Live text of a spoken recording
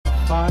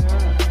fire,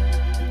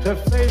 to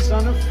face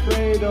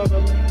unafraid all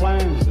the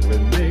plans that we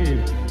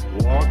made,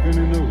 walking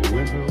in the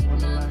winter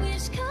wonderland.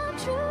 Wish come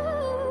true.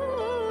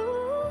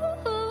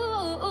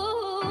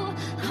 All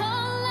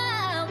I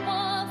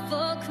want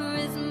for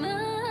Christmas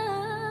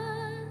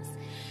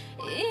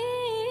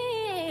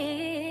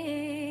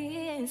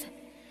is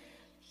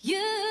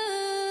you.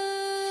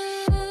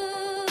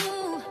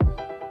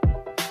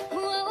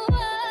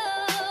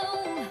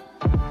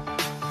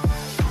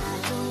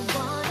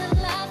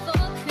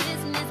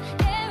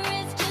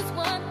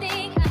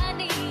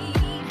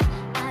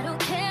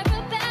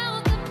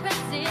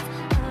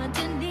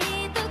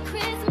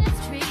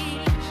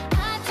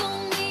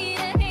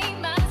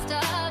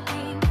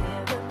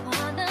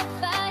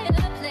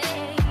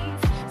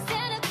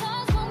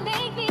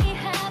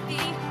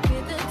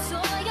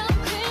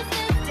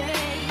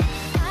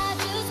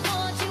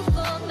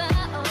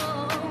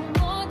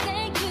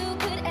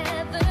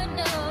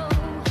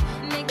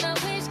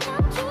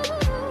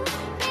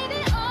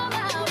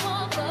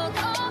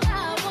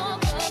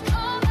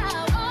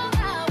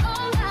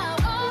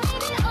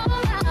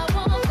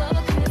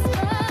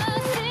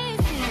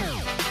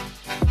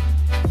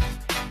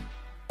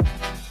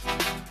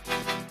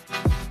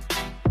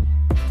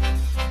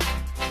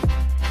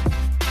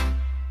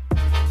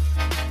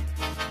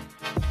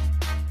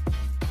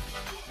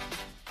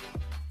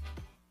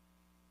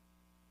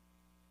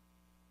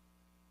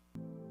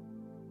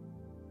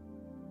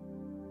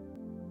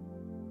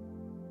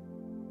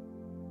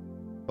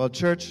 Well,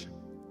 church,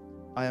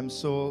 I am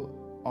so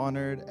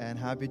honored and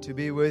happy to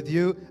be with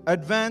you.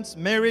 Advance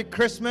Merry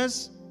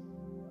Christmas.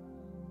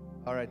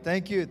 All right,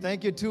 thank you.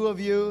 Thank you, two of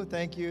you.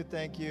 Thank you,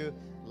 thank you.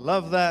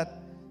 Love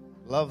that.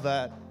 Love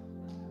that.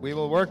 We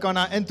will work on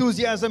our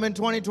enthusiasm in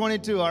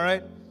 2022, all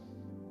right?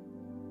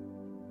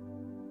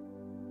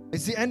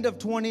 It's the end of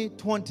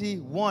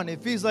 2021.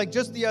 It feels like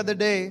just the other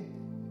day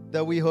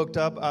that we hooked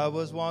up, I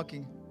was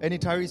walking. Any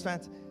Tyrese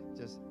fans?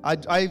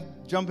 I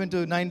jump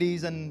into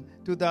 90s and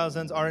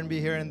 2000s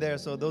R&B here and there.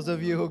 So those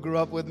of you who grew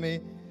up with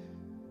me,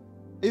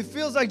 it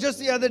feels like just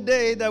the other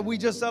day that we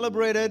just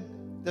celebrated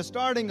the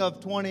starting of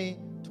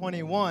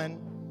 2021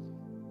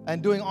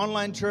 and doing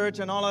online church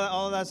and all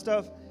of that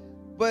stuff.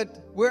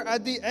 But we're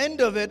at the end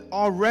of it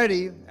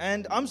already,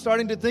 and I'm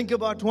starting to think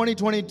about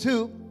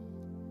 2022.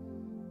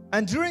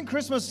 And during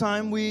Christmas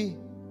time, we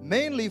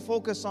mainly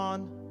focus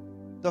on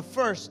the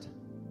first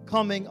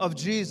coming of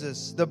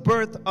Jesus, the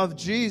birth of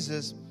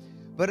Jesus.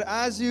 But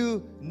as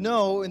you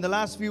know, in the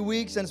last few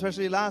weeks, and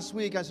especially last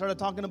week, I started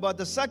talking about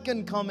the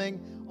second coming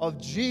of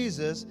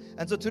Jesus.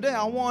 And so today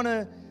I want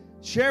to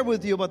share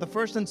with you about the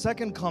first and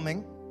second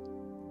coming.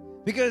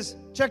 Because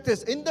check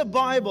this, in the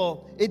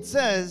Bible, it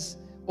says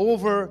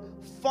over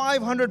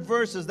 500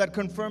 verses that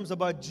confirms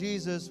about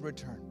Jesus'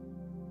 return.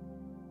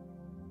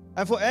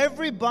 And for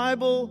every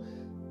Bible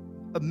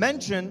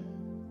mention,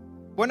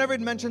 whenever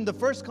it mentioned the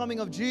first coming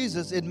of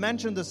Jesus, it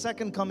mentioned the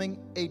second coming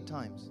 8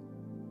 times.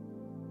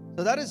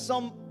 So that is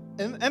some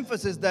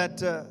emphasis that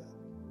the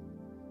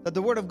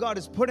Word of God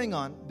is putting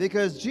on,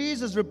 because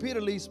Jesus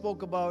repeatedly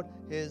spoke about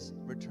His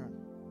return.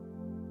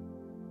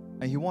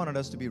 And He wanted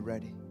us to be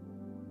ready.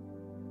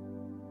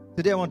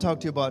 Today I want to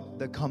talk to you about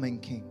the coming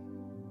King.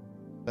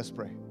 Let's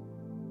pray.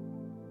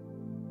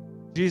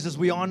 Jesus,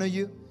 we honor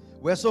you.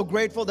 We're so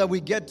grateful that we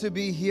get to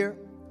be here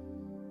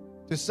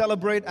to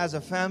celebrate as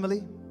a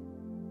family.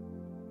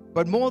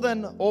 But more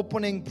than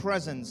opening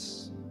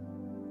presents,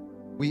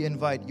 we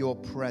invite your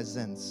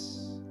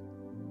presence.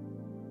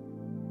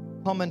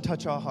 Come and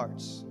touch our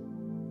hearts.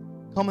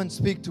 Come and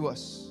speak to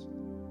us.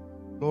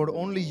 Lord,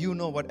 only you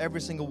know what every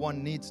single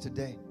one needs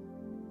today.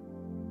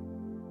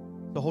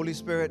 The Holy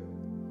Spirit,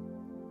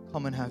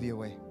 come and have your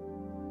way.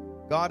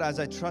 God,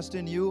 as I trust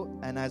in you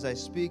and as I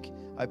speak,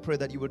 I pray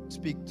that you would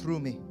speak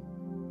through me.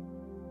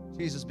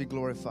 Jesus, be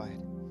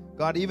glorified.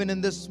 God, even in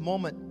this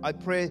moment, I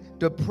pray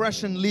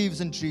depression leaves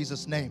in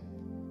Jesus' name.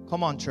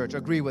 Come on, church,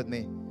 agree with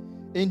me.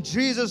 In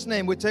Jesus'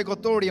 name, we take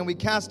authority and we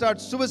cast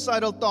out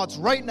suicidal thoughts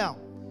right now.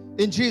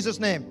 In Jesus'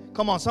 name.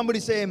 Come on,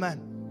 somebody say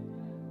amen.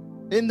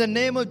 In the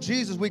name of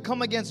Jesus, we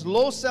come against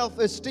low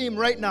self-esteem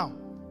right now.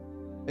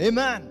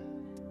 Amen.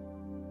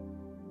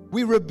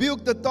 We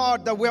rebuke the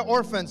thought that we're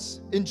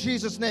orphans. In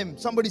Jesus' name.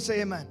 Somebody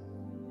say amen.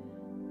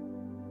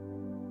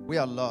 We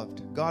are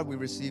loved. God, we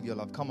receive your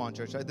love. Come on,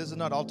 church. This is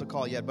not altar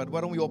call yet, but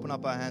why don't we open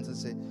up our hands and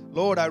say,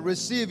 Lord, I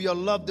receive your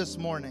love this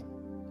morning.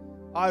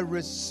 I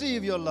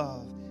receive your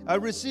love. I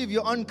receive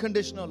your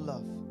unconditional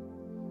love.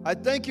 I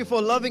thank you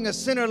for loving a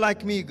sinner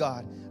like me,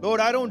 God.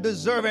 Lord, I don't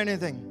deserve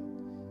anything.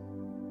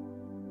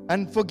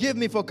 And forgive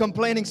me for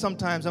complaining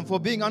sometimes and for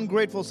being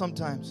ungrateful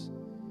sometimes.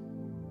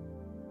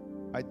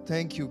 I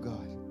thank you,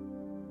 God,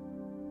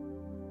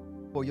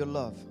 for your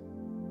love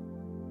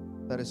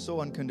that is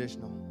so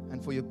unconditional,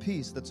 and for your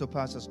peace that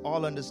surpasses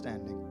all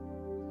understanding.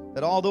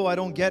 That although I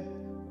don't get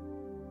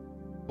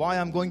why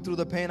I'm going through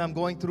the pain I'm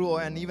going through,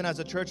 and even as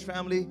a church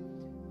family,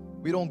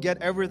 we don't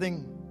get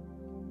everything,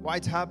 why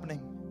it's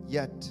happening,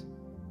 yet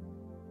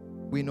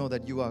we know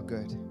that you are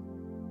good,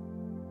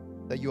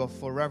 that you are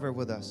forever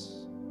with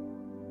us,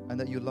 and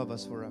that you love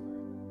us forever.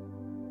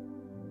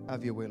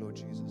 Have your way, Lord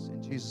Jesus.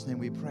 In Jesus' name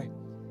we pray.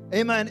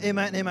 Amen,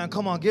 amen, amen.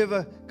 Come on, give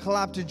a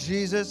clap to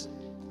Jesus.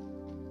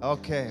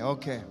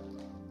 Okay.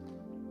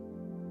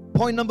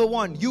 Point number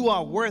 1, you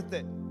are worth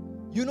it.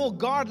 You know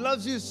God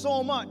loves you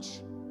so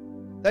much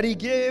that He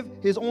gave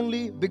His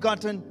only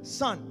begotten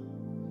Son.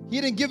 He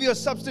didn't give you a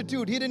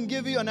substitute. He didn't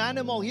give you an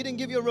animal. He didn't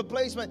give you a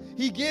replacement.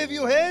 He gave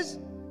you His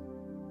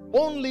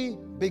only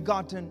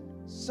begotten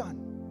Son.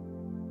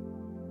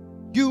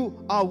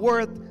 You are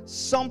worth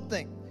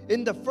something.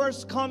 In the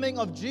first coming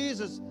of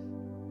Jesus,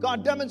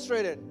 God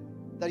demonstrated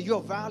that you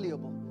are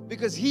valuable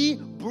because He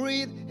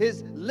breathed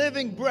His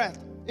living breath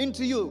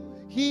into you.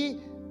 He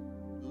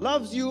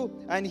loves you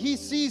and He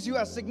sees you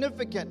as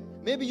significant.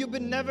 Maybe you've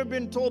never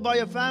been told by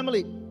your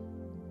family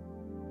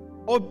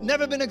or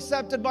never been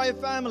accepted by your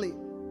family.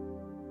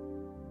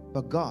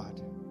 But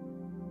God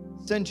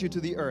sent you to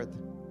the earth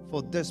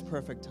for this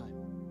perfect time.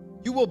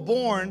 You were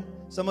born,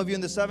 some of you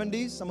in the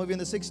 70s, some of you in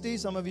the 60s,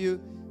 some of you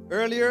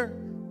earlier,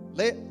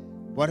 late,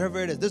 whatever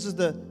it is. This is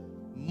the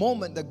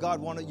moment that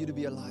God wanted you to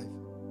be alive.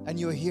 And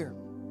you're here.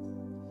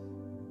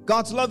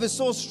 God's love is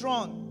so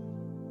strong.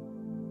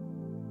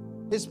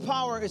 His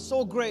power is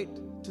so great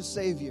to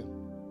save you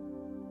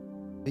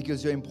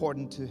because you're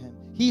important to Him.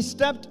 He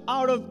stepped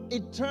out of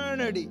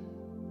eternity,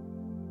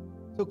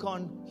 took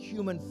on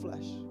human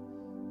flesh,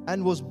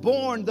 and was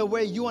born the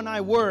way you and I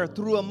were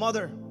through a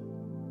mother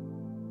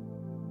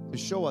to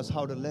show us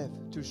how to live,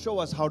 to show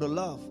us how to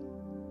love.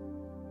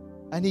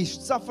 And He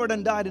suffered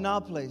and died in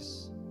our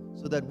place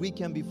so that we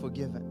can be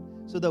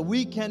forgiven, so that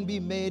we can be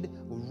made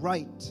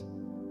right,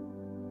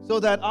 so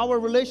that our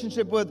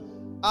relationship with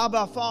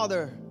Abba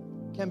Father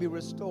can be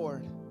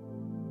restored.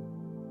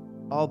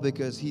 All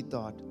because He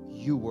thought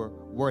you were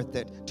worth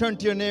it. Turn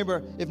to your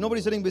neighbor. If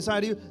nobody's sitting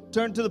beside you,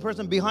 turn to the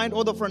person behind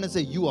or the front and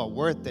say, you are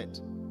worth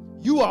it.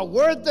 You are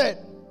worth it.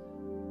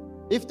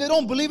 If they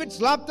don't believe it,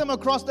 slap them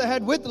across the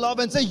head with love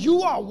and say,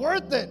 you are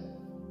worth it.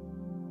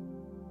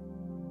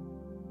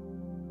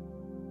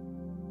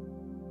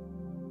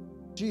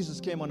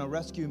 Jesus came on a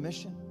rescue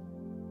mission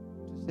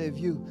to save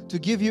you, to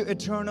give you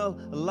eternal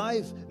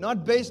life,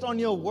 not based on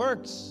your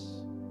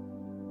works,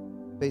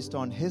 based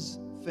on His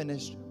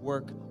finished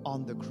work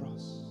on the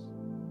cross,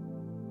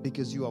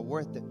 because you are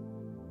worth it.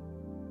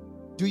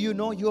 Do you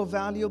know you are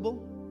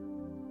valuable?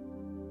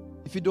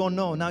 If you don't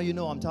know, now you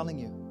know. I'm telling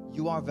you,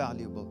 you are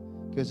valuable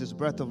because His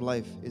breath of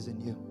life is in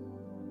you.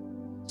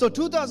 So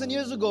 2,000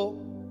 years ago,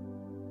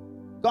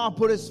 God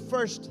put His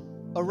first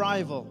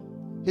arrival,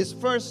 His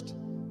first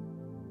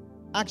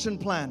action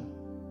plan,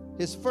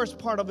 His first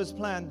part of His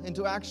plan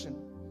into action.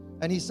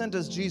 And He sent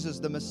us Jesus,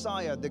 the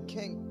Messiah, the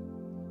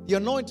King, the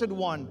anointed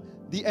one,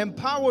 the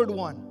empowered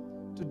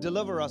one to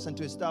deliver us and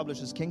to establish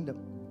His kingdom.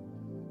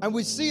 And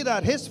we see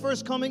that His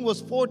first coming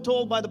was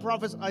foretold by the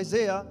prophet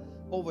Isaiah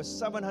over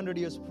 700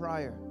 years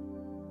prior.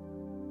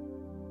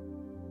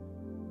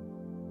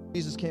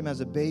 Jesus came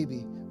as a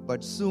baby,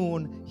 but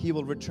soon He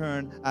will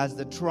return as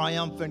the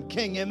triumphant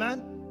King.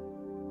 Amen?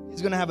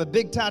 He's going to have a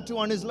big tattoo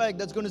on His leg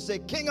that's going to say,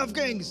 King of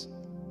Kings.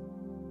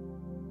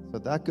 So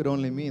that could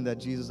only mean that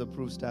Jesus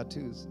approves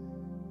tattoos.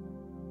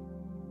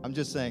 I'm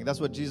just saying,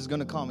 that's what Jesus is going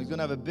to come. He's going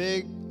to have a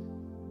big,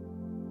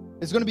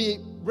 it's going to be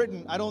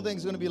written. I don't think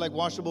it's going to be like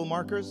washable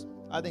markers.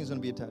 I think it's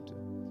going to be a tattoo.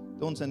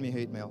 Don't send me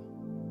hate mail.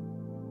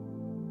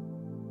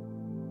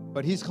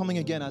 But He's coming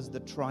again as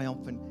the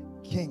triumphant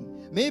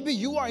King. Maybe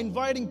you are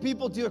inviting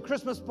people to your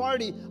Christmas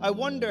party. I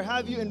wonder,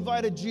 have you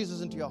invited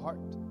Jesus into your heart?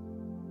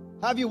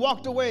 Have you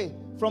walked away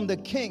from the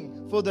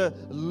King for the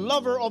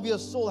lover of your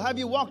soul? Have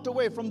you walked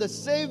away from the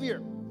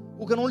Savior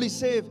who can only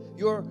save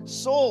your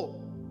soul?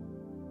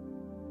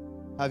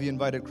 Have you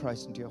invited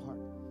Christ into your heart?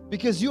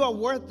 Because you are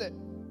worth it.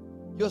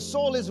 Your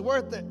soul is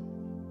worth it.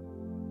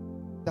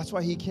 That's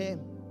why He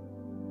came.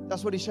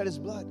 That's why He shed His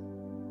blood.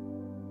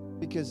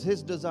 Because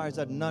His desire is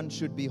that none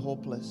should be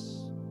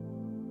hopeless.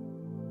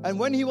 And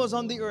when He was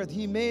on the earth,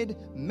 He made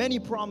many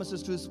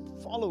promises to His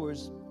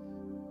followers.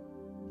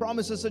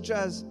 Promises such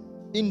as,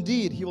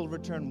 indeed, He will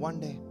return one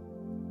day.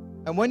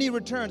 And when He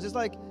returns, it's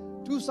like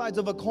two sides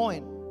of a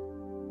coin.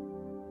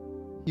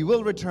 He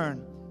will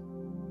return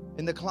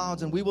in the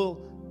clouds, and we will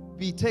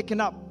be taken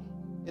up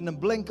in the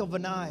blink of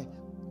an eye.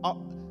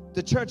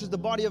 The church is the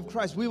body of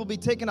Christ. We will be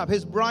taken up.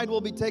 His bride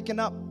will be taken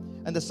up.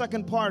 And the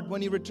second part, when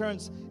He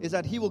returns, is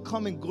that He will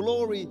come in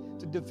glory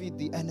to defeat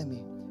the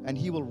enemy, and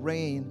He will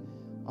reign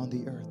on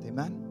the earth.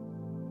 Amen?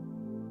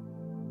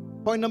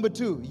 Point number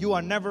 2, you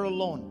are never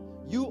alone.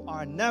 You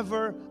are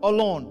never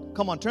alone.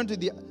 Come on, turn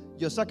to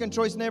your second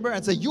choice neighbor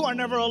and say, you are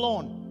never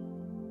alone.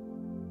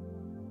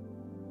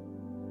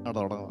 I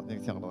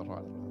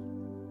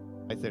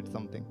said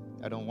something.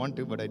 I don't want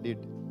to, but I did.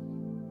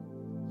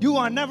 You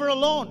are never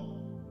alone.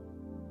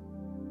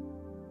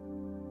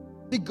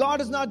 See, God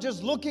is not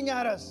just looking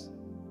at us.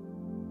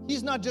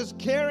 He's not just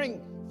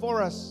caring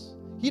for us.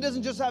 He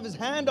doesn't just have His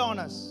hand on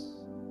us.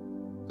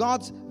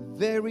 God's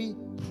very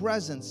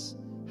presence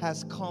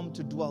has come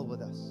to dwell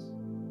with us.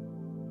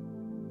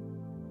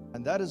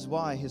 And that is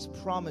why His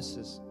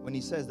promises, when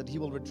He says that He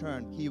will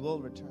return, He will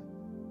return.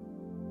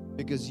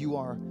 Because you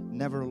are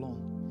never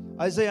alone.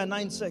 Isaiah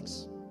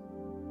 9:6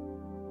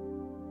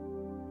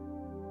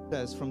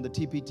 says from the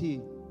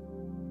TPT.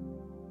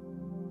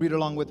 Read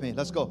along with me.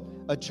 Let's go.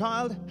 A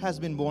child has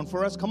been born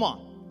for us. Come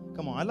on.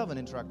 Come on. I love an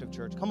interactive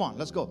church. Come on.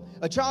 Let's go.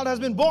 A child has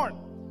been born.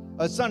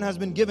 A son has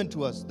been given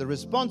to us. The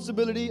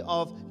responsibility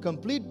of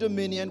complete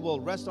dominion will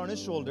rest on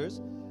his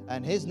shoulders.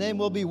 And his name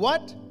will be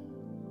what?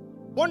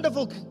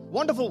 Wonderful,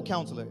 wonderful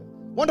counselor.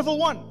 Wonderful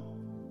one.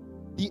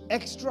 The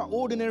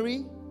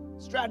extraordinary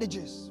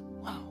strategist.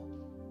 Wow.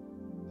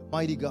 The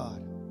mighty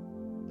God.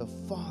 The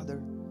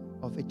Father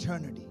of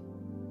eternity.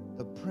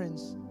 The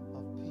Prince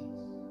of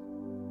Peace.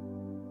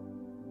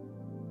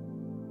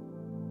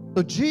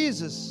 So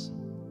Jesus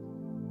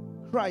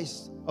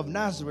Christ of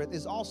Nazareth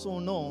is also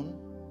known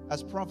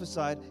as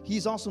prophesied.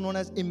 He's also known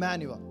as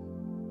Emmanuel.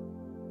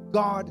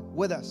 God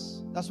with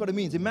us. That's what it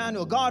means.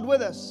 Emmanuel, God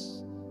with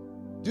us.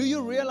 Do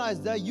you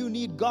realize that you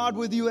need God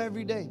with you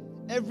every day?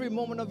 Every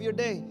moment of your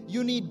day,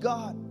 you need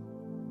God.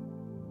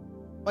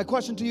 My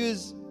question to you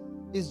is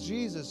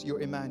Jesus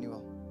your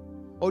Emmanuel?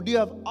 Or do you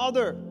have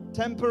other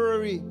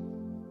temporary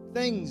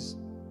things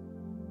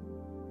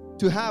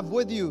to have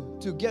with you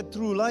to get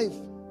through life?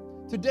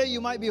 Today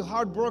you might be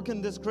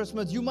heartbroken this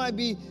Christmas. You might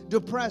be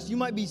depressed. You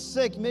might be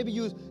sick. Maybe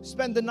you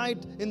spend the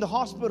night in the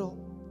hospital.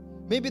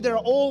 Maybe there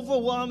are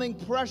overwhelming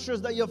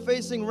pressures that you're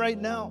facing right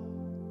now.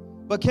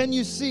 But can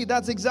you see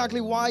that's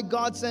exactly why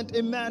God sent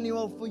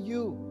Emmanuel for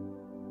you?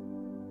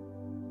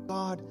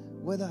 God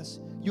with us.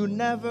 You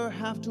never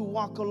have to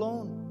walk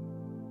alone.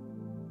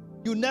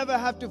 You never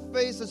have to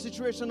face a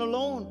situation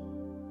alone.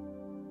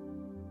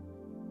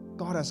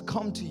 God has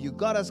come to you.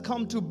 God has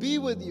come to be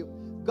with you.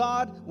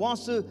 God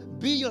wants to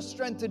be your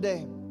strength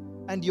today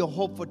and your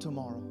hope for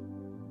tomorrow.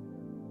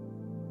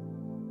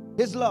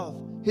 His love,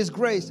 His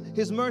grace,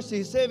 His mercy,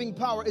 His saving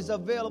power is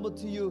available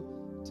to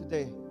you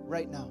today,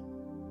 right now.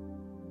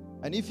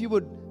 And if you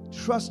would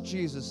trust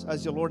Jesus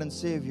as your Lord and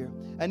Savior,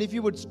 and if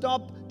you would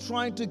stop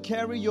trying to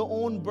carry your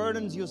own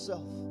burdens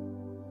yourself,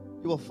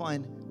 you will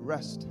find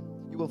rest.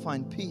 You will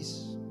find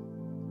peace,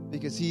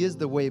 because He is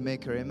the way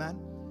maker. Amen.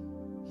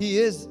 He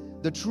is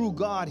the true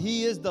God.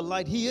 He is the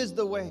light. He is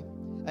the way.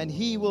 And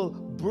He will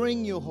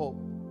bring you hope.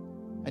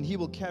 And He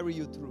will carry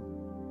you through.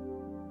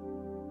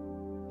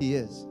 He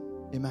is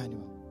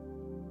Emmanuel.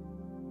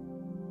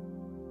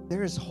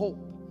 There is hope.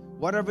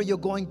 Whatever you're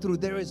going through,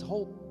 there is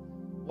hope.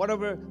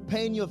 Whatever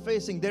pain you're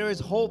facing, there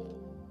is hope.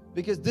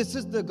 Because this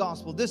is the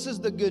gospel. This is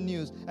the good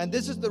news. And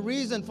this is the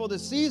reason for the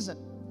season.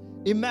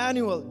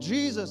 Emmanuel,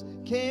 Jesus,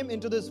 came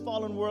into this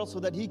fallen world so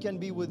that He can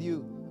be with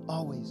you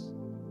always.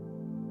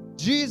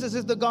 Jesus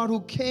is the God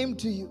who came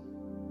to you.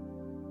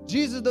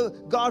 Jesus is the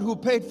God who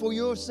paid for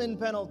your sin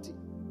penalty.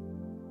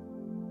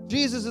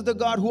 Jesus is the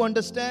God who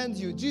understands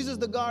you. Jesus is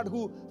the God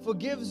who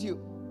forgives you.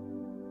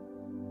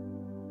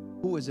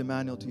 Who is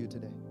Emmanuel to you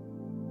today?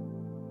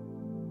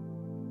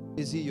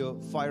 Is He your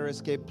fire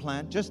escape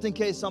plan? Just in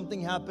case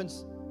something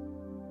happens,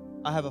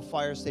 I have a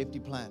fire safety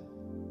plan,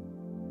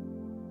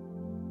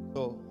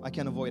 so I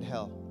can avoid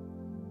hell.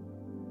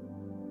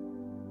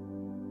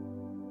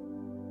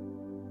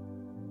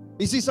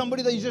 Is He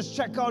somebody that you just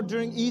check out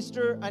during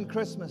Easter and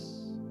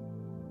Christmas?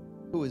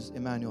 Who is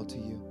Emmanuel to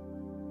you?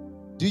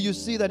 Do you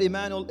see that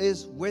Emmanuel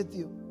is with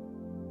you?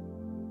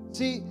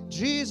 See,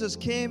 Jesus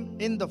came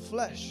in the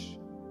flesh.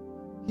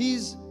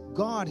 He's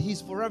God.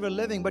 He's forever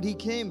living, but He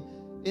came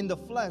in the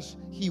flesh.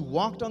 He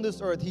walked on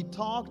this earth. He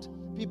talked.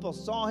 People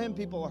saw Him.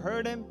 People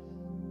heard Him.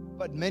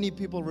 But many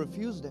people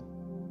refused Him.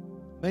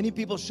 Many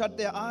people shut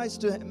their eyes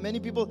to Him. Many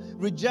people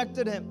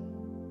rejected Him.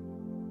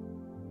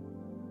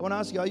 I want to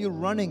ask you, are you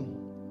running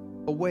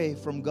away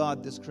from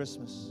God this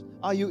Christmas?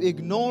 Are you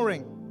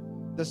ignoring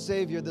the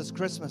Savior this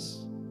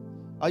Christmas?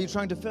 Are you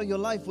trying to fill your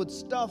life with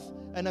stuff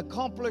and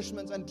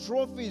accomplishments and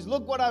trophies?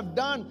 Look what I've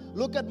done.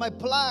 Look at my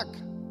plaque.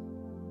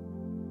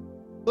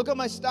 Look at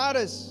my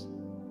status.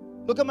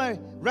 Look at my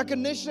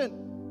recognition.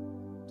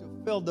 To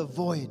fill the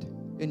void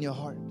in your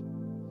heart.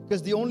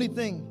 Because the only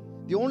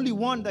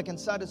one that can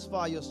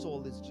satisfy your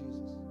soul is Jesus.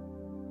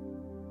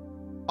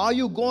 Are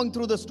you going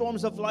through the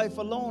storms of life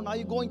alone? Are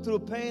you going through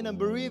pain and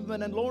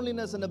bereavement and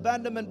loneliness and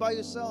abandonment by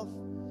yourself?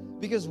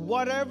 Because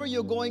whatever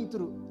you're going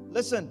through,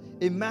 listen,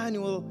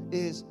 Emmanuel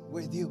is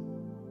with you.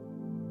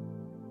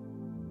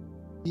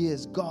 He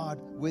is God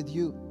with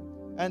you.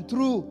 And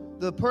through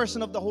the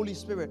person of the Holy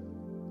Spirit,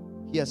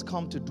 He has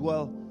come to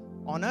dwell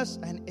on us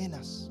and in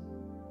us.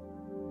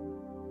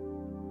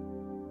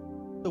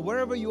 So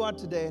wherever you are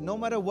today, no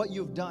matter what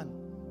you've done,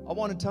 I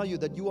want to tell you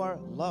that you are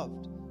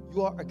loved.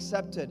 You are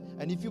accepted.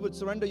 And if you would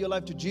surrender your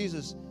life to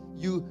Jesus,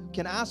 you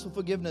can ask for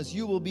forgiveness.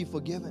 You will be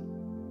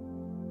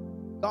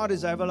forgiven. God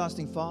is our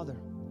everlasting Father.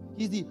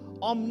 He's the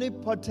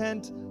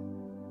omnipotent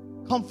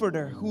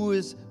comforter who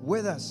is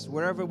with us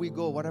wherever we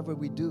go, whatever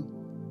we do.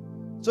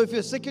 So if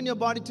you're sick in your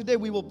body today,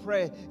 we will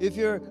pray. If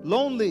you're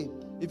lonely,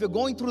 if you're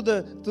going through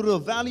the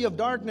valley of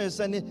darkness,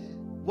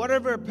 and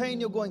whatever pain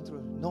you're going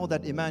through, know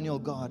that Emmanuel,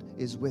 God,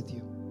 is with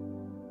you.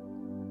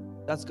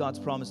 That's God's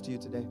promise to you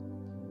today.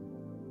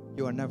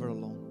 You are never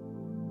alone.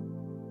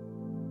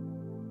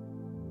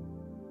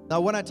 Now,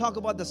 when I talk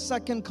about the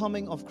second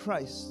coming of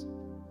Christ,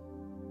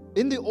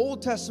 in the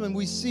Old Testament,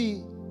 we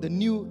see the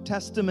New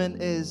Testament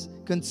is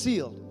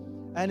concealed.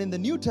 And in the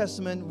New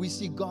Testament, we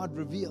see God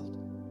revealed.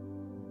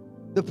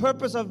 The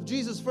purpose of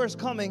Jesus' first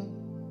coming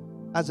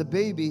as a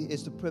baby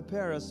is to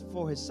prepare us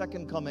for his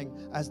second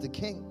coming as the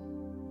King.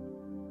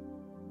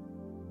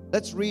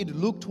 Let's read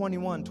Luke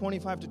 21,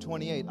 25 to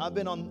 28. I've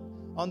been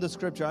on the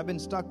scripture. I've been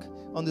stuck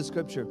on the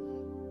scripture.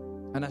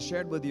 And I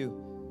shared with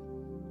you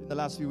in the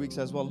last few weeks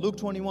as well. Luke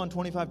 21,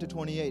 25 to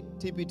 28.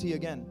 TPT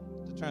again.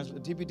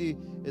 TPT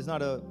is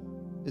not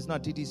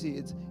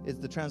TTC. It's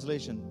the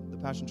translation, the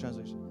Passion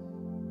Translation.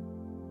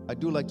 I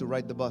do like to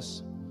ride the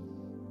bus.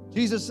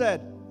 Jesus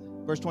said,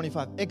 verse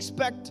 25,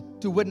 expect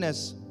to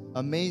witness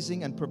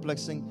amazing and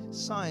perplexing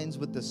signs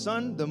with the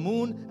sun, the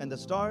moon, and the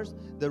stars.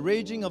 The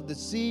raging of the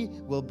sea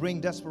will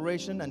bring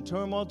desperation and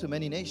turmoil to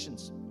many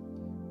nations.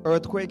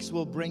 Earthquakes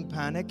will bring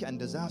panic and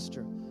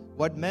disaster.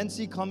 What men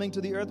see coming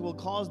to the earth will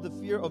cause the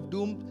fear of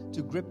doom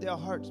to grip their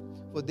hearts,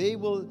 for they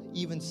will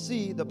even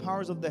see the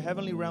powers of the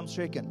heavenly realms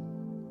shaken.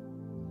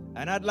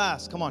 And at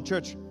last, come on,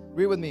 church,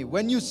 read with me.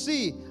 When you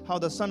see how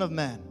the Son of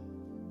Man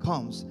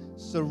comes,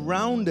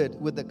 surrounded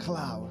with a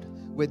cloud,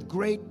 with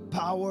great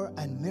power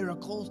and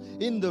miracles,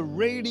 in the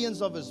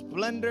radiance of his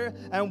splendor,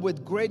 and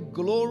with great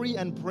glory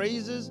and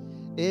praises,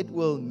 it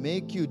will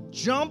make you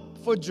jump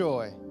for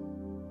joy.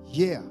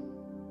 Yeah.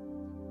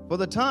 For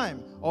the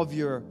time of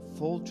your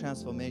full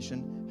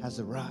transformation has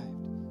arrived.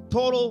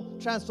 Total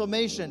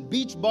transformation,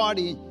 beach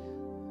body,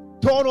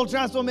 total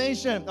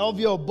transformation of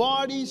your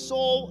body,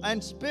 soul,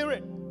 and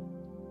spirit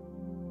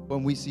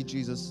when we see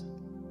Jesus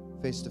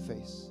face to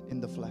face in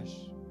the flesh.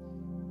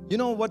 You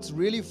know what's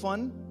really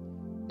fun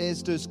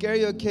is to scare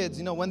your kids.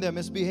 You know, when they're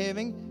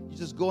misbehaving, you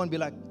just go and be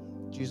like,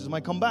 Jesus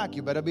might come back,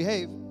 you better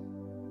behave.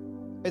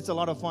 It's a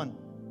lot of fun.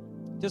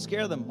 Just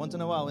scare them once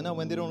in a while. You know,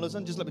 when they don't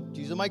listen, just like,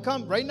 Jesus might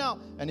come right now.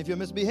 And if you're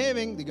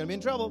misbehaving, they're going to be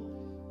in trouble.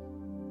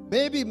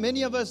 Maybe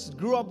many of us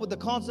grew up with the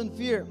constant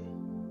fear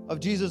of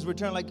Jesus'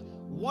 return. Like,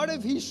 what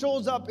if he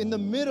shows up in the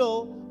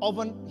middle of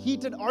a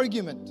heated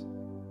argument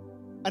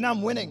and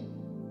I'm winning?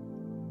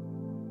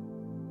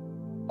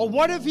 Or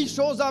what if he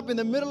shows up in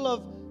the middle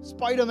of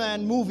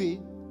Spider-Man movie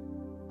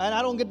and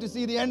I don't get to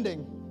see the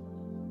ending?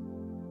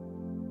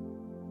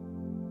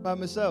 I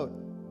miss out.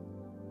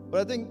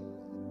 But I think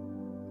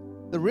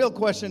the real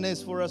question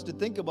is for us to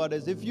think about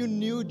is, if you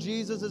knew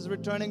Jesus is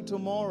returning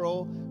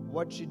tomorrow,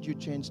 what should you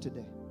change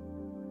today?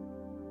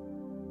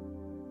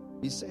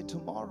 You say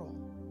tomorrow.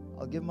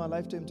 I'll give my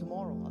life to him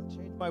tomorrow. I'll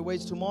change my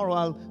ways tomorrow.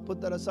 I'll put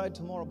that aside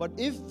tomorrow. But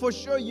if for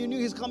sure you knew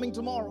he's coming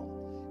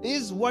tomorrow,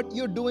 is what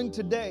you're doing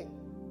today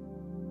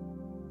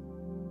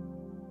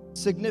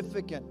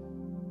significant?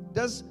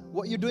 Does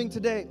what you're doing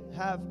today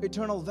have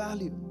eternal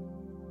value?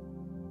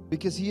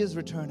 Because he is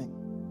returning.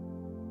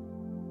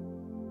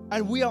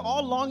 And we are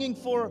all longing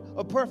for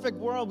a perfect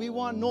world. We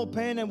want no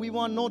pain and we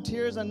want no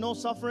tears and no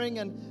suffering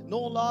and no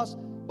loss.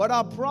 But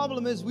our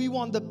problem is we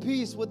want the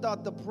peace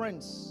without the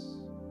prince.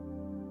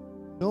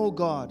 No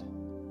God,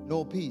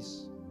 no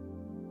peace.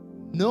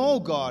 No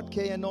God,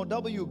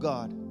 K-N-O-W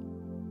God,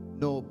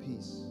 no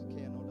peace.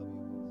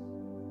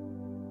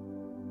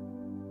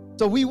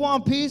 So we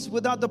want peace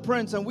without the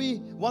prince, and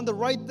we want the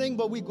right thing,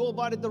 but we go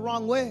about it the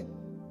wrong way.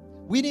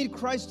 We need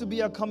Christ to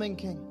be our coming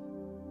king.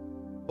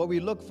 But we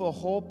look for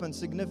hope and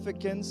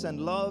significance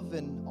and love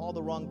in all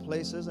the wrong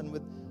places and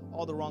with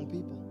all the wrong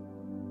people.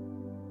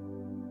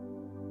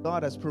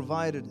 God has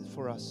provided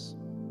for us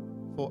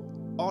for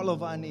all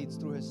of our needs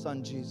through his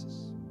son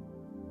Jesus.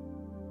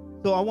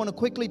 So I want to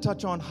quickly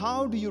touch on,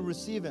 how do you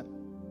receive him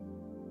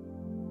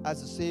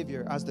as a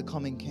Savior, as the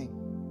coming king?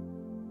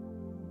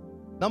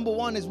 Number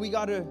one is we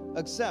got to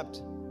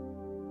accept.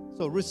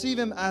 So receive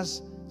him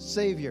as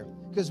Savior.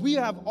 Because we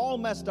have all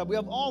messed up. We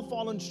have all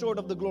fallen short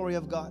of the glory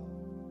of God.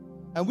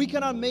 And we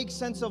cannot make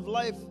sense of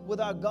life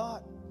without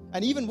God.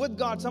 And even with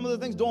God, some of the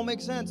things don't make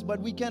sense. But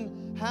we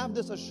can have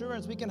this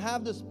assurance. We can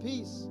have this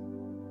peace.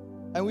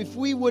 And if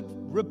we would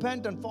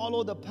repent and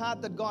follow the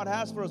path that God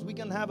has for us, we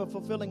can have a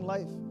fulfilling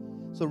life.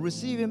 So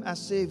receive him as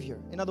Savior.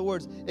 In other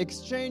words,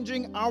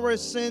 exchanging our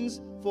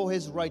sins for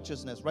his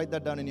righteousness. Write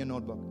that down in your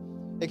notebook.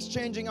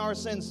 Exchanging our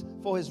sins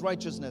for his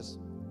righteousness.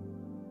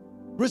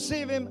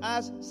 Receive him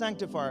as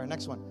sanctifier.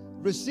 Next one.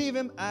 Receive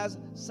him as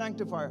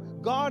sanctifier.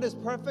 God is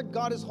perfect.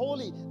 God is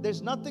holy.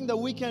 There's nothing that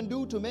we can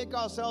do to make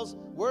ourselves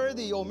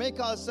worthy or make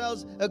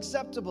ourselves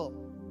acceptable.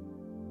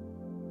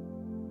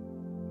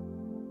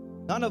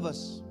 None of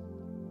us.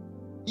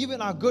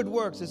 Even our good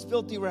works is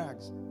filthy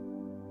rags.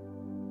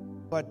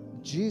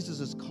 But Jesus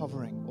is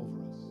covering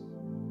over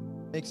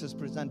us. Makes us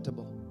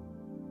presentable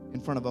in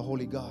front of a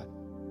holy God.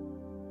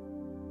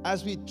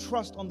 As we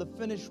trust on the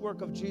finished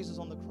work of Jesus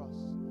on the cross,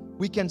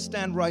 we can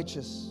stand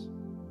righteous.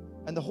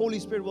 And the Holy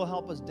Spirit will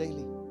help us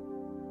daily.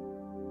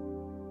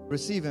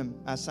 Receive him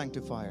as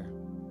sanctifier.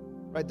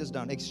 Write this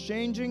down.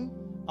 Exchanging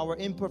our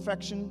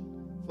imperfection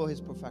for his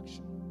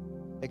perfection.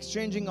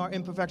 Exchanging our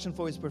imperfection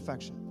for his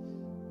perfection.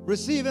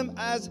 Receive him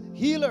as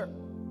healer.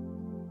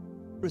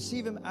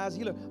 Receive him as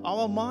healer.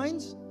 Our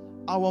minds,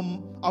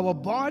 our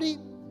body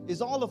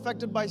is all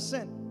affected by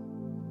sin.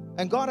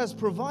 And God has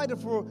provided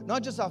for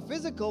not just our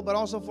physical, but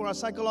also for our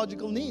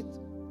psychological needs.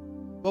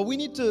 But we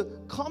need to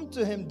come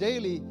to Him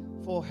daily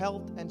for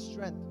health and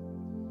strength.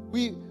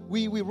 We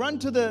run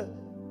to the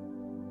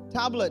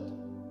tablet,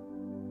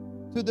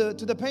 to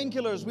the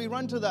painkillers. We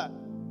run to that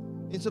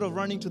instead of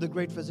running to the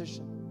great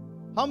physician.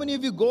 How many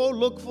of you go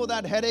look for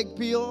that headache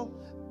pill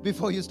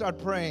before you start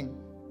praying?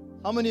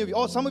 How many of you?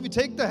 Oh, some of you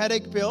take the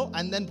headache pill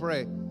and then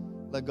pray.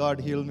 Let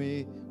God heal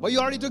me. But you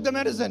already took the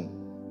medicine.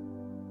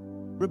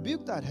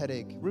 Rebuke that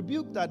headache.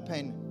 Rebuke that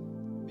pain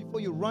before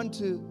you run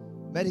to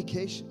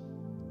medication.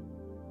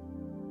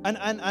 And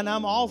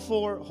I'm all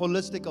for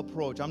holistic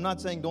approach. I'm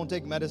not saying don't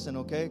take medicine,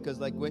 okay? Because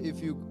like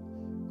if you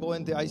go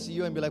in the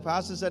ICU and be like,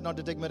 Pastor said not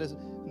to take medicine.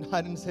 No,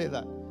 I didn't say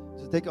that.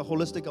 So take a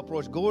holistic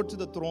approach. Go to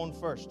the throne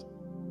first.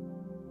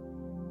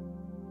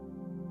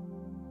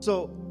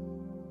 So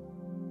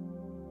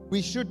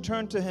we should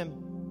turn to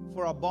Him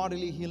for our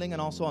bodily healing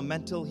and also our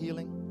mental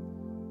healing.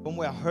 When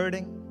we're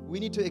hurting, we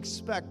need to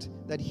expect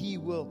that He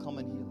will come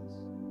and heal us.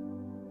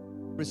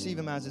 Receive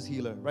Him as His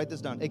healer. Write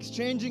this down.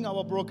 Exchanging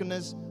our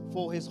brokenness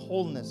for His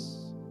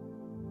wholeness.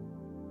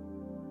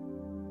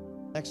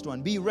 Next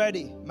one. Be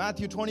ready.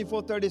 Matthew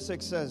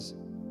 24:36 says,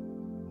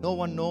 no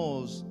one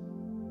knows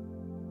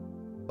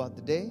about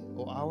the day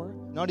or hour,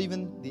 not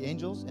even the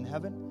angels in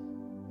heaven,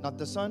 not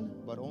the Son,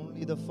 but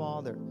only the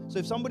Father. So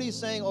if somebody is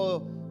saying,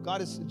 oh,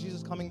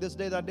 Jesus coming this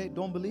day, that day,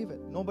 don't believe it.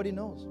 Nobody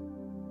knows.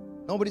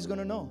 Nobody's going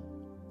to know.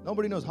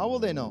 Nobody knows. How will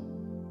they know?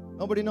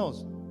 Nobody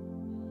knows.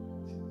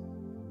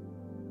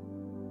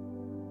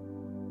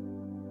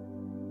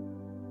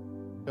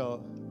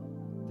 So,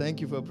 thank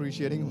you for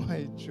appreciating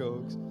my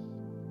jokes.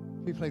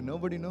 People like,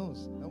 nobody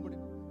knows. Nobody.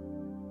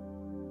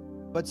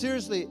 But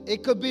seriously,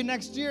 it could be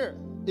next year.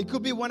 It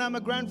could be when I'm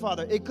a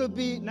grandfather. It could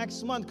be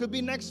next month. It could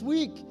be next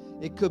week.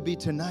 It could be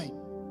tonight.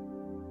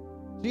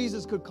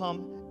 Jesus could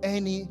come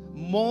any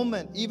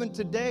moment, even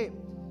today.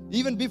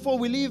 Even before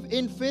we leave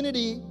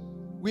infinity,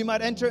 we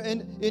might enter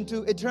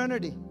into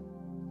eternity.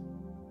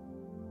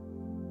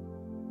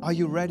 Are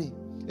you ready?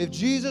 If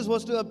Jesus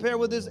was to appear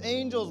with His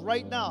angels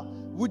right now,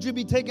 would you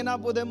be taken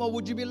up with Him or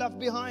would you be left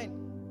behind?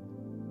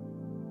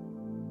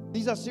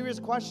 These are serious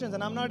questions,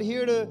 and I'm not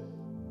here to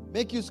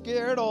make you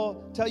scared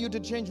or tell you to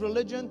change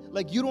religion.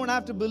 Like, you don't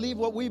have to believe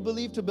what we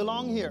believe to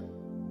belong here.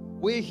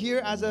 We're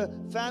here as a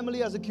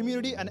family, as a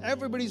community, and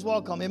everybody's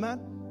welcome.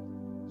 Amen?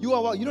 You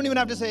are welcome. You don't even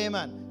have to say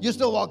amen. You're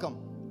still welcome.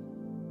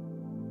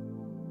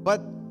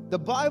 But the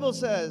Bible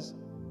says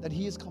that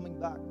He is coming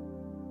back.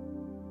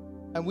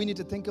 And we need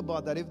to think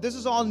about that. If this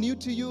is all new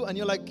to you and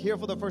you're like here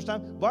for the first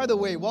time, by the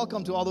way,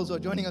 welcome to all those who are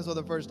joining us for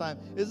the first time.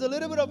 It's a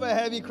little bit of a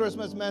heavy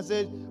Christmas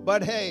message,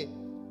 but hey,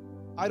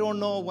 I don't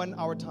know when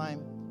our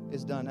time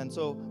is done. And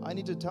so I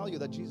need to tell you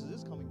that Jesus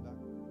is coming back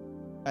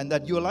and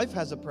that your life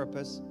has a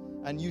purpose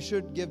and you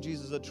should give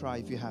Jesus a try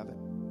if you haven't.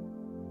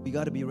 We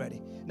got to be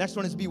ready. Next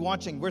one is be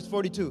watching. Verse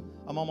 42.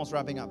 I'm almost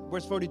wrapping up.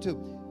 Verse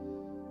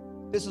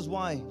 42. This is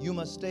why you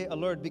must stay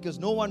alert, because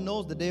no one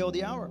knows the day or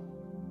the hour.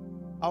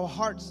 Our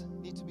hearts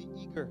need to be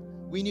eager.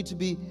 We need to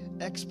be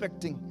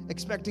expecting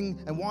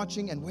and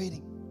watching and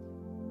waiting.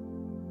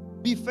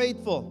 Be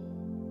faithful.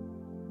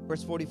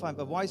 Verse 45.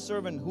 A wise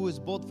servant who is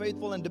both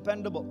faithful and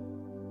dependable.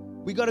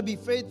 We got to be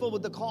faithful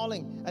with the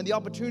calling and the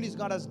opportunities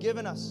God has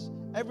given us.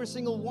 Every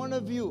single one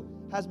of you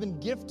has been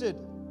gifted.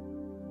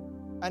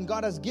 And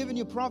God has given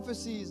you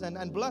prophecies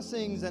and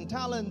blessings and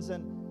talents.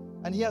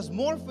 And He has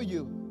more for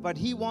you. But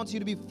He wants you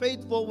to be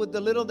faithful with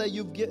the little that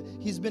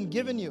He's been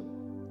given you.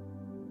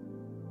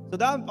 So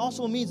that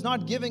also means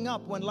not giving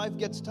up when life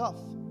gets tough.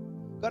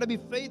 Got to be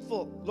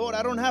faithful. Lord,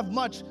 I don't have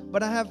much,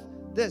 but I have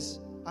this.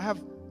 I have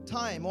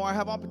time or I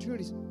have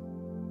opportunities.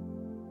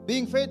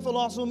 Being faithful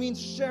also means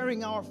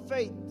sharing our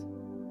faith.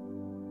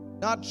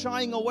 Not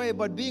shying away,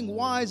 but being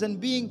wise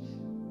and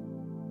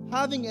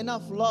having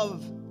enough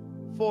love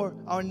for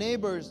our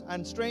neighbors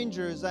and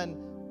strangers and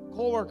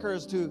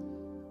co-workers to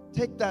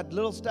take that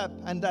little step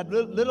and that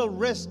little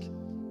risk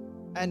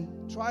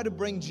and try to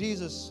bring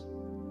Jesus,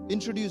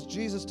 introduce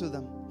Jesus to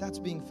them. That's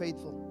being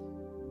faithful.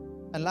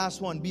 And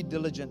last one, be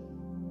diligent.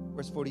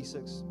 Verse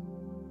 46.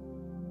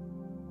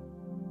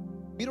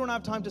 We don't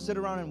have time to sit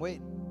around and wait.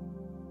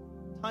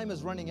 Time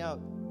is running out.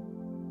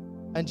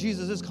 And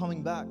Jesus is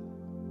coming back.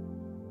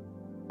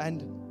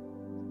 And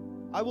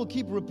I will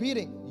keep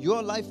repeating,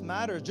 your life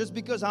matters. Just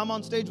because I'm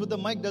on stage with the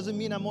mic doesn't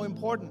mean I'm more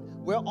important.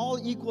 We're all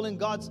equal in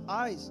God's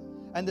eyes.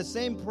 And the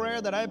same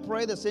prayer that I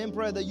pray, the same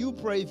prayer that you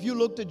pray, if you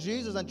look to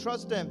Jesus and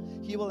trust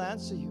Him, He will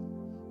answer you.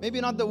 Maybe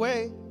not the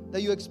way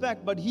that you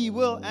expect, but He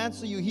will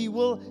answer you. He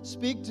will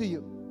speak to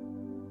you.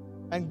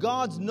 And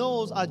God's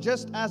no's are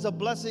just as a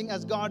blessing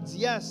as God's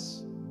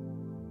yes.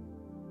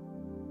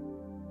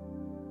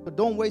 But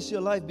don't waste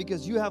your life,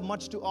 because you have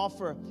much to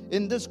offer.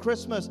 In this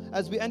Christmas,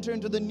 as we enter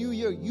into the new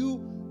year,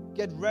 you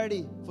get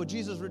ready for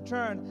Jesus'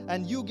 return,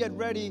 and you get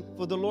ready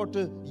for the Lord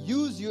to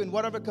use you in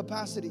whatever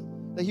capacity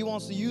that He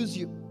wants to use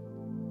you.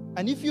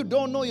 And if you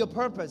don't know your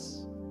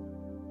purpose,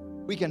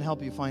 we can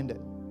help you find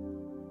it.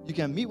 You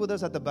can meet with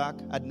us at the back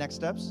at Next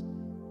Steps,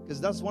 because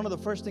that's one of the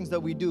first things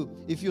that we do.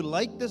 If you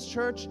like this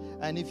church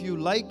and if you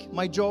like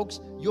my jokes,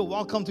 you're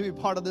welcome to be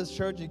part of this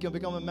church. You can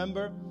become a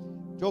member.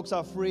 Jokes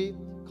are free.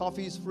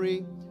 Coffee is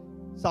free.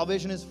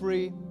 Salvation is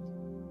free.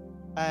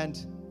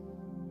 And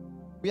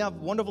we have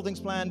wonderful things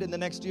planned in the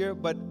next year,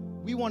 but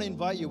we want to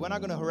invite you. We're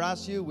not going to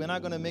harass you. We're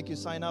not going to make you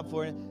sign up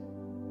for it.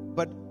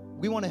 But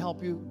we want to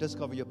help you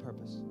discover your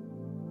purpose.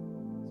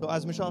 So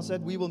as Michelle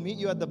said, we will meet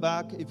you at the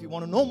back. If you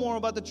want to know more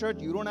about the church,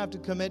 you don't have to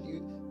commit.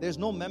 There's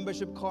no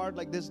membership card.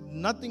 Like, there's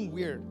nothing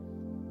weird.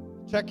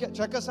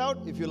 Check us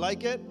out. If you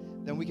like it,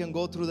 then we can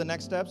go through the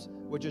next steps,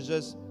 which is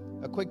just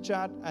a quick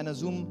chat and a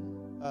Zoom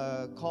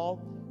call.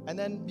 And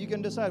then you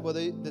can decide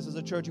whether this is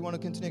a church you want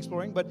to continue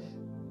exploring. But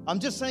I'm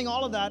just saying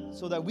all of that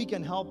so that we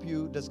can help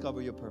you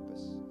discover your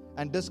purpose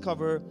and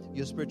discover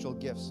your spiritual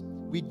gifts.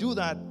 We do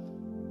that.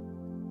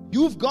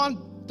 You've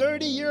gone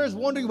 30 years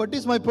wondering, what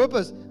is my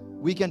purpose?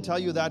 We can tell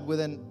you that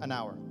within an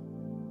hour.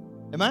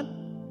 Amen?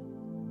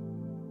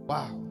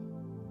 Wow.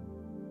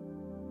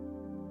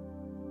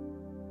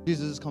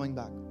 Jesus is coming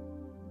back.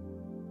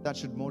 That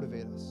should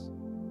motivate us.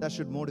 That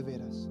should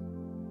motivate us.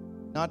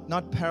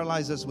 Not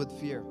paralyze us with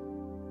fear.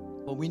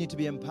 But we need to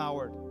be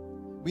empowered.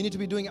 We need to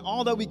be doing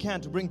all that we can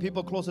to bring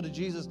people closer to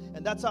Jesus.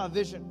 And that's our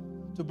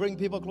vision, to bring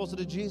people closer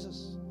to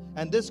Jesus.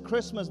 And this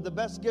Christmas, the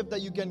best gift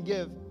that you can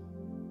give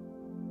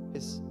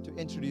is to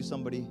introduce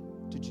somebody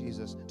to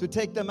Jesus, to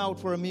take them out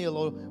for a meal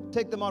or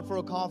take them out for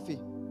a coffee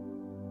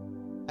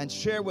and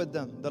share with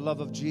them the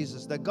love of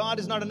Jesus. That God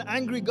is not an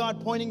angry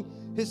God pointing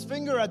his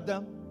finger at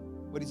them,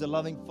 but he's a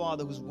loving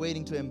Father who's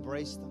waiting to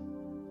embrace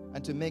them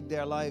and to make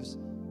their lives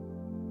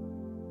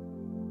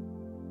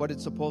what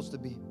it's supposed to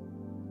be.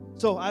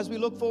 So as we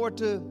look forward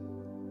to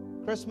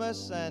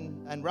Christmas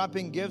and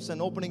wrapping gifts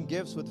and opening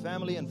gifts with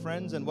family and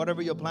friends and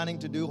whatever you're planning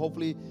to do,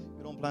 hopefully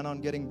you don't plan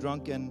on getting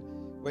drunk and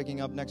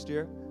waking up next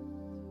year.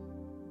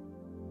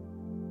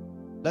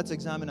 Let's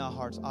examine our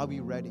hearts. Are we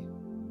ready?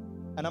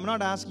 And I'm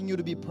not asking you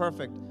to be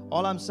perfect.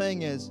 All I'm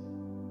saying is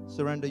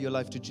surrender your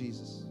life to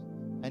Jesus.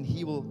 And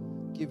he will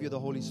give you the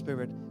Holy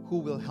Spirit who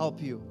will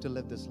help you to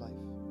live this life.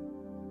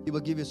 He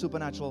will give you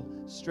supernatural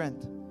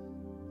strength.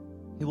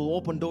 He will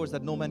open doors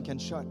that no man can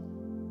shut.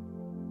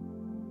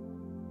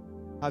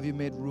 Have you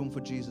made room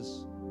for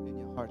Jesus in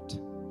your heart?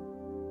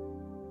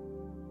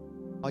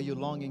 Are you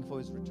longing for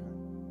his return?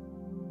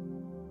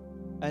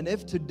 And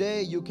if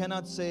today you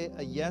cannot say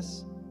a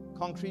yes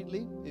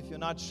concretely, if you're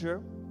not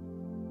sure,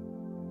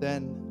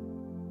 then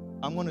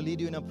I'm going to lead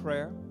you in a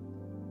prayer,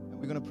 and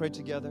we're going to pray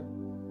together.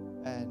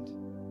 And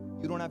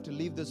you don't have to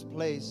leave this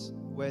place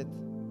with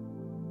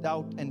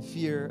doubt and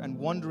fear and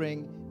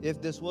wondering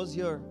if this was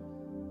your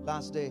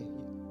last day.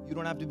 You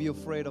don't have to be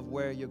afraid of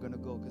where you're going to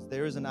go, because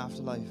there is an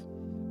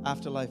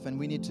afterlife, and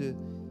we need to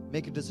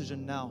make a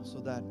decision now so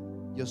that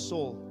your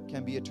soul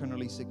can be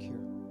eternally secure.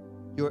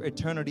 Your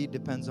eternity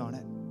depends on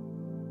it,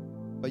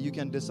 but you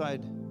can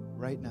decide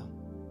right now.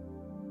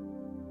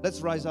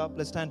 Let's rise up.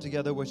 Let's stand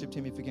together. Worship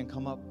team, if you can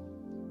come up.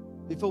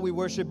 Before we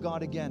worship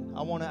God again,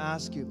 I want to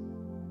ask you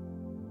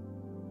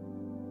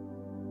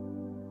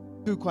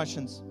 2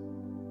 questions.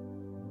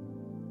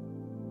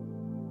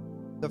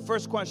 The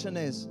first question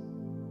is,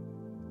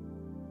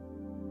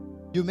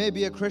 you may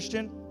be a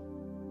Christian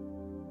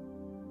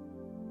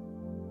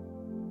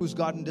who's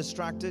gotten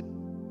distracted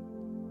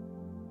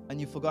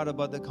and you forgot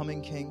about the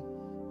coming King.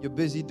 You're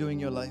busy doing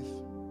your life.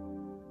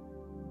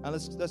 And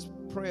let's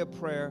pray a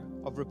prayer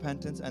of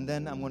repentance, and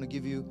then I'm going to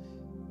give you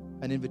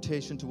an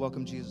invitation to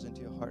welcome Jesus into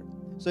your heart.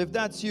 So if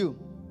that's you,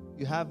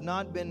 you have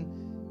not been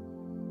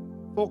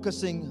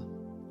focusing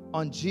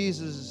on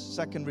Jesus'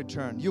 second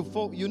return.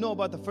 You know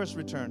about the first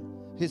return,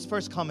 his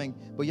first coming,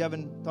 but you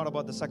haven't thought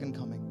about the second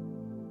coming.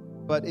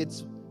 But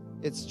it's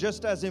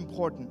just as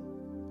important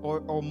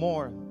or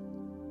more.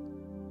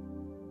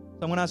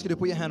 So I'm going to ask you to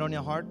put your hand on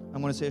your heart.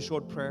 I'm going to say a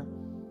short prayer.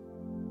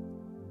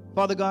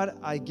 Father God,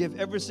 I give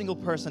every single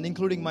person,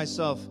 including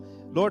myself,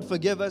 Lord,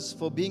 forgive us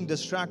for being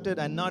distracted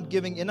and not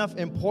giving enough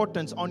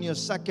importance on your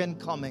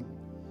second coming.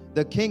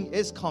 The King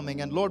is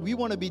coming, and Lord, we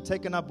want to be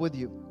taken up with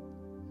you.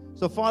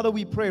 So Father,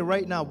 we pray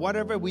right now,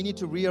 whatever we need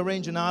to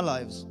rearrange in our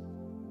lives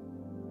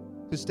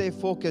to stay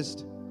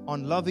focused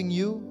on loving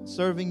you,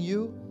 serving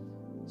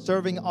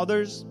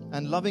others,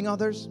 and loving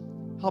others,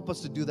 help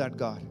us to do that,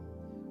 God.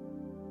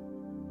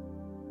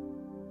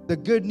 The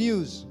good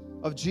news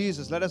of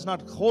Jesus, let us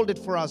not hold it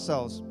for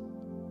ourselves,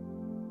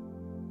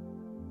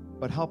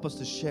 but help us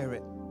to share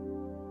it.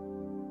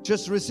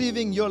 Just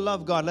receiving your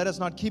love, God, let us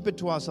not keep it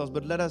to ourselves,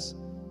 but let us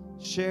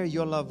share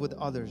your love with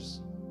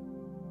others.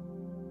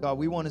 God,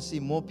 we want to see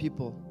more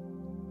people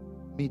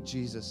meet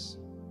Jesus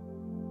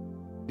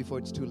before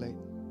it's too late.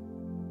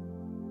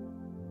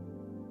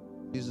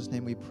 In Jesus'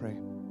 name we pray.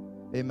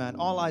 Amen.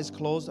 All eyes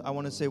closed. I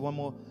want to say one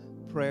more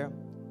prayer.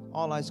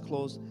 All eyes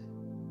closed.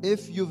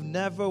 If you've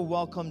never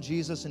welcomed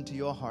Jesus into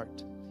your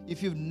heart,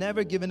 if you've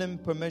never given him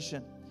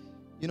permission,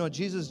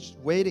 Jesus is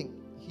waiting.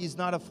 He's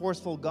not a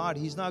forceful God.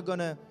 He's not going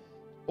to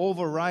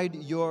override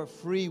your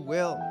free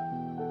will,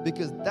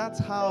 because that's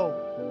how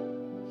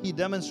he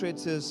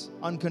demonstrates his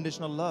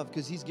unconditional love,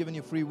 because he's given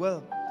you free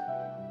will.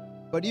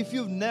 But if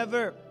you've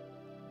never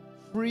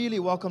freely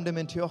welcomed Him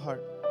into your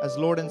heart as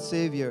Lord and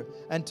Savior,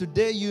 and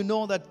today you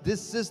know that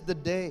this is the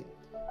day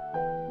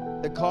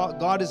that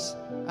God is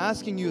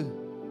asking you,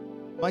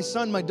 my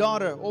son, my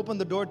daughter, open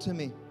the door to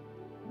me.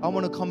 I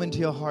want to come into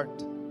your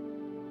heart.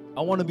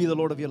 I want to be the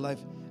Lord of your life.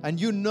 And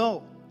you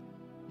know,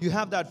 you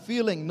have that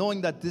feeling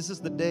knowing that this is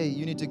the day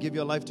you need to give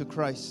your life to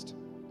Christ.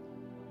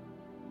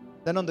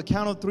 Then on the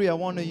count of 3, I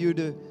want you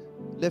to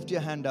lift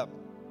your hand up.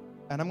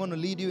 And I'm going to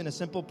lead you in a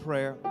simple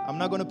prayer. I'm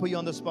not going to put you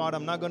on the spot.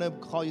 I'm not going to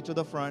call you to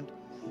the front.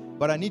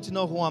 But I need to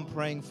know who I'm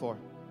praying for.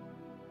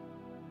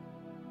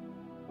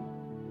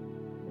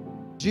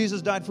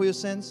 Jesus died for your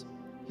sins.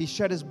 He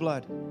shed His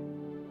blood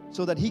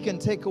so that He can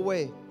take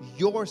away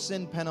your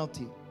sin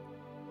penalty.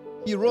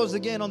 He rose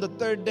again on the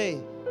 3rd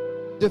day,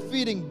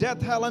 defeating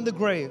death, hell, and the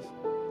grave,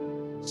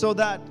 so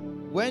that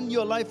when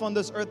your life on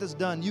this earth is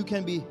done, you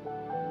can be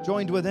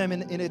joined with Him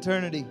in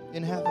eternity,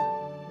 in heaven.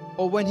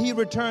 Or when He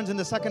returns in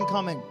the second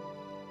coming,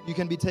 you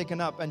can be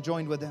taken up and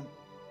joined with Him.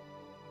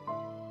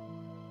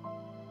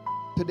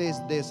 Today is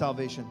the day of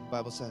salvation, the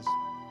Bible says.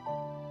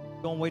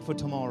 Don't wait for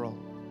tomorrow.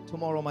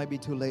 Tomorrow might be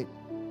too late.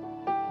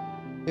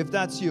 If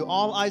that's you,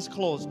 all eyes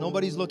closed,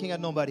 nobody's looking at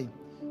nobody.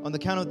 On the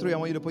count of 3, I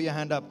want you to put your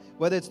hand up.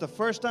 Whether it's the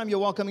first time you're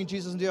welcoming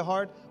Jesus into your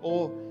heart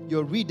or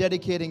you're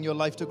rededicating your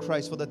life to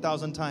Christ for the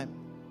 1,000th time.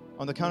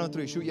 On the count of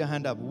 3, shoot your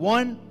hand up.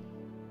 1,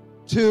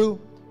 2,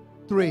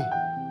 3.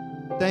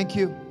 Thank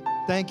you.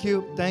 Thank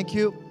you. Thank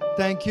you.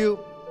 Thank you.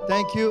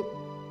 Thank you.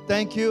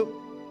 Thank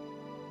you.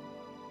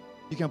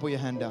 You can put your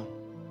hand down.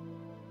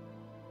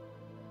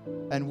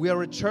 And we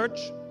are a church.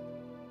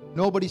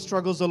 Nobody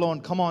struggles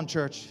alone. Come on,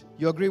 church.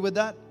 You agree with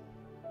that?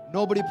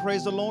 Nobody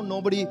prays alone.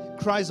 Nobody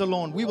cries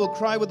alone. We will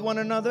cry with one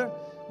another.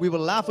 We will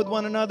laugh with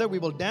one another. We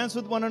will dance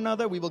with one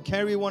another. We will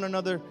carry one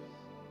another's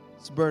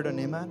burden.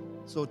 Amen.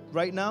 So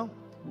right now,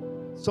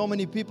 so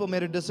many people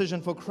made a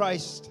decision for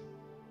Christ.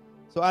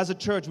 So as a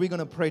church, we're going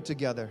to pray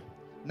together.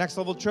 Next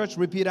Level Church,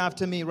 repeat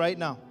after me right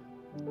now.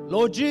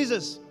 Lord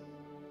Jesus,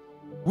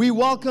 we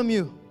welcome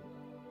you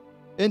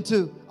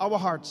into our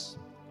hearts.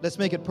 Let's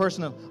make it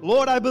personal.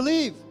 Lord, I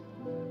believe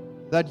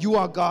that you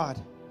are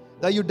God,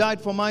 that you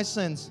died for my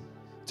sins.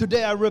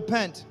 Today I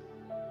repent.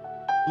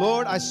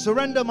 Lord, I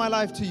surrender my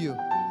life to you.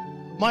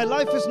 My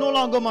life is no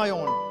longer my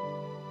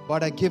own,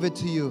 but I give it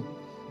to you.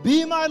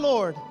 Be my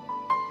Lord,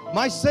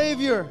 my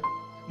Savior,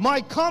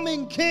 my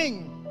coming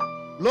King.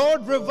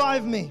 Lord,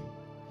 revive me.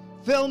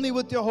 Fill me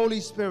with your Holy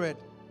Spirit.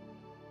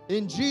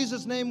 In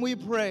Jesus' name we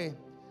pray.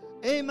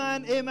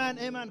 Amen, amen,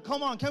 amen.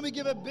 Come on, can we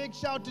give a big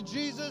shout to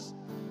Jesus?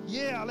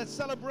 Yeah, let's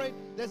celebrate.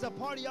 There's a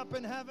party up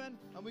in heaven,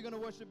 and we're going to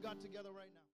worship God together right now.